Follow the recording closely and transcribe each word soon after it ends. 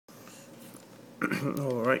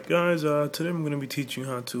Alright guys, today I'm going to be teaching you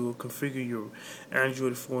how to configure your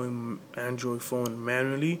Android phone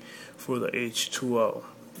manually for the H2O.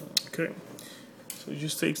 Okay, so it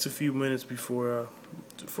just takes a few minutes before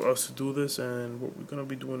for us to do this, and what we're going to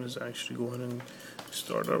be doing is actually go ahead and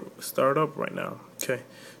start up right now. Okay,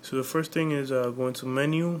 so the first thing is go into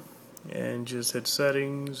menu and just hit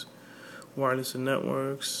settings, wireless and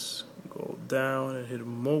networks, go down and hit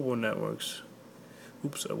mobile networks.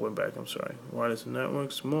 Oops, I went back, I'm sorry. Wireless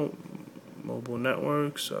networks, mobile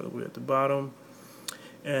networks, all the way at the bottom,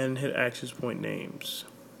 and hit access point names.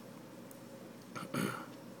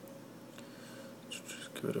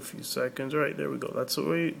 Just give it a few seconds. Alright, there we go. That's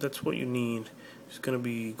what you need. It's going to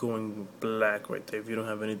be going black right there if you don't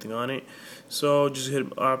have anything on it. So just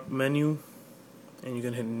hit up menu, and you're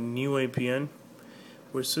going to hit new APN.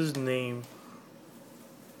 Where it says name,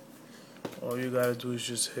 all you got to do is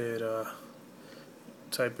just hit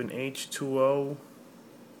type in H2O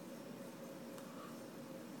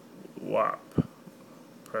WAP.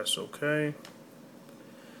 Press OK.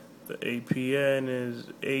 The APN is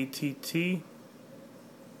att.mvno.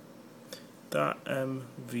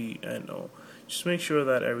 Just make sure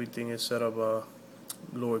that everything is set up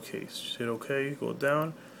lowercase. Just hit OK. Go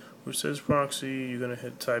down. Where it says proxy, you're gonna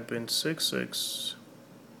type in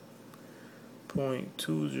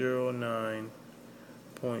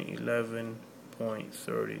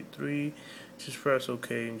 66.209.11.33. Just press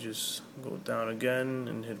OK and just go down again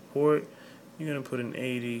and hit port. You're gonna put in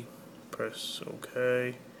 80. Press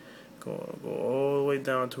OK. Go all the way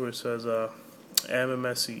down to where it says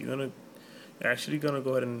MMSC. You're actually gonna go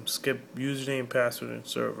ahead and skip username, password, and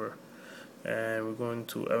server, and we're going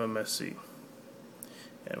to MMSC.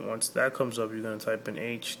 And once that comes up, you're gonna type in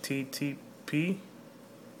http://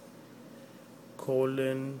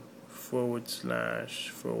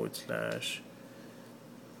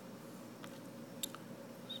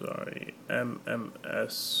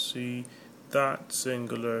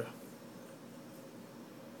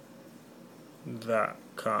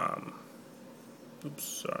 mmsc.singular.com. Oops,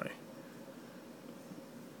 sorry.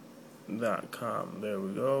 .com. There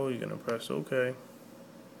we go. You're gonna press OK.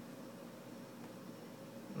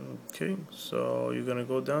 Okay, so you're gonna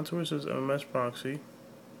go down to where it says MMS proxy.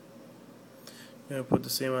 You're gonna put the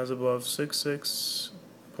same as above,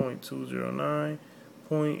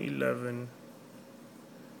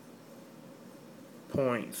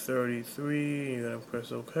 66.209.11.33. You're gonna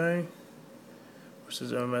press OK. Where it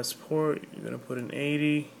says MMS port, you're gonna put in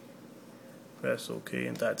 80. Press OK,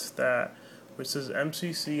 and that's that. Where it says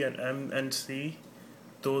MCC and MNC,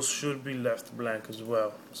 those should be left blank as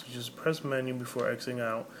well. So just press menu before exiting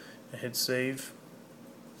out and hit save.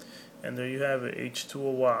 And there you have it,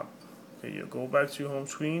 H2O WAP. Okay, you go back to your home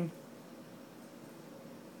screen.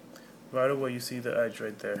 Right away you see the edge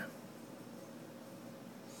right there.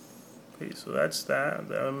 Okay, so that's that.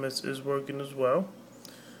 The LMS is working as well.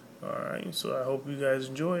 Alright, so I hope you guys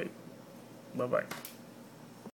enjoy it. Bye bye.